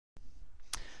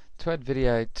To add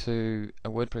video to a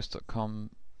WordPress.com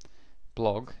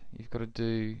blog, you've got to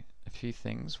do a few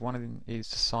things. One of them is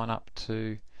to sign up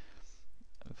to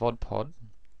vodpod.com,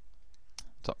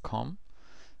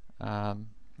 and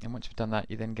once you've done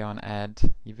that, you then go and add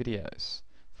your videos.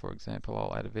 For example,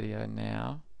 I'll add a video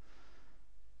now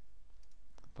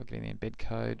by getting the embed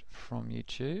code from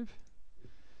YouTube,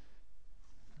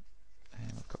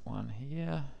 and I've got one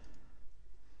here.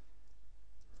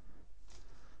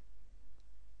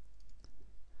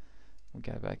 We'll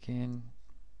go back in,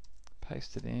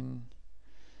 paste it in,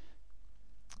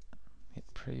 hit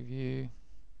preview,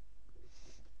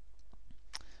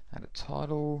 add a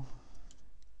title.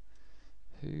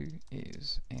 Who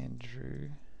is Andrew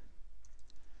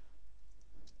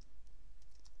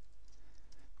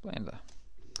Blender?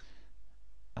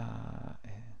 And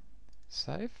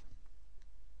save.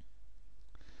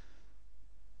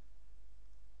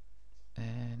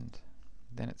 And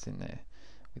then it's in there.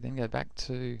 We then go back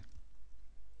to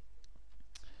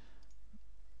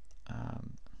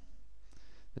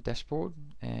the dashboard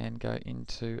and go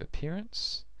into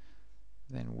Appearance,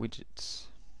 then Widgets.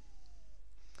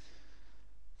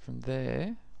 From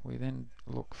there, we then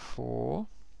look for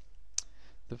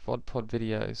the VodPod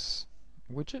Videos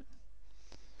widget,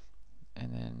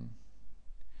 and then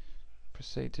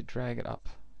proceed to drag it up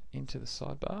into the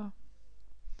sidebar.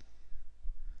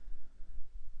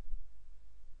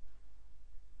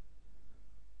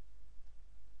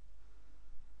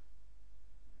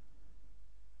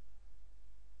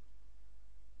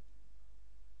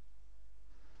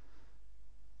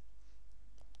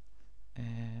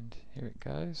 And here it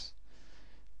goes.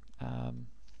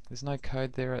 There's no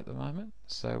code there at the moment,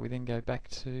 so we then go back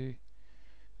to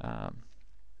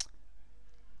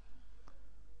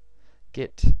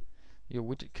get your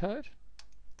widget code.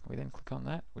 We then click on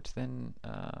that, which then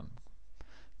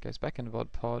goes back into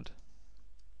VodPod.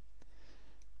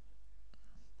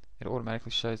 It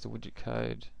automatically shows the widget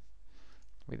code.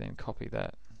 We then copy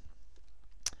that.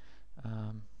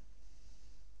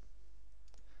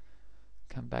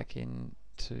 Come back in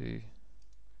to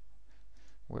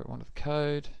where we wanted the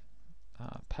code,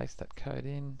 paste that code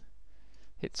in,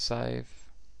 hit save,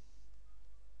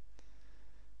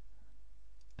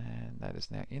 and that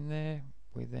is now in there.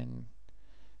 We then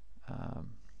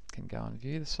can go and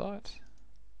view the site,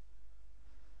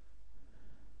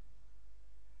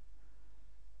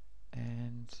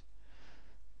 and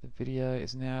the video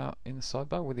is now in the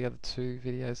sidebar with the other two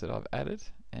videos that I've added,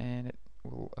 and it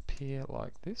will appear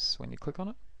like this when you click on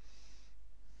it.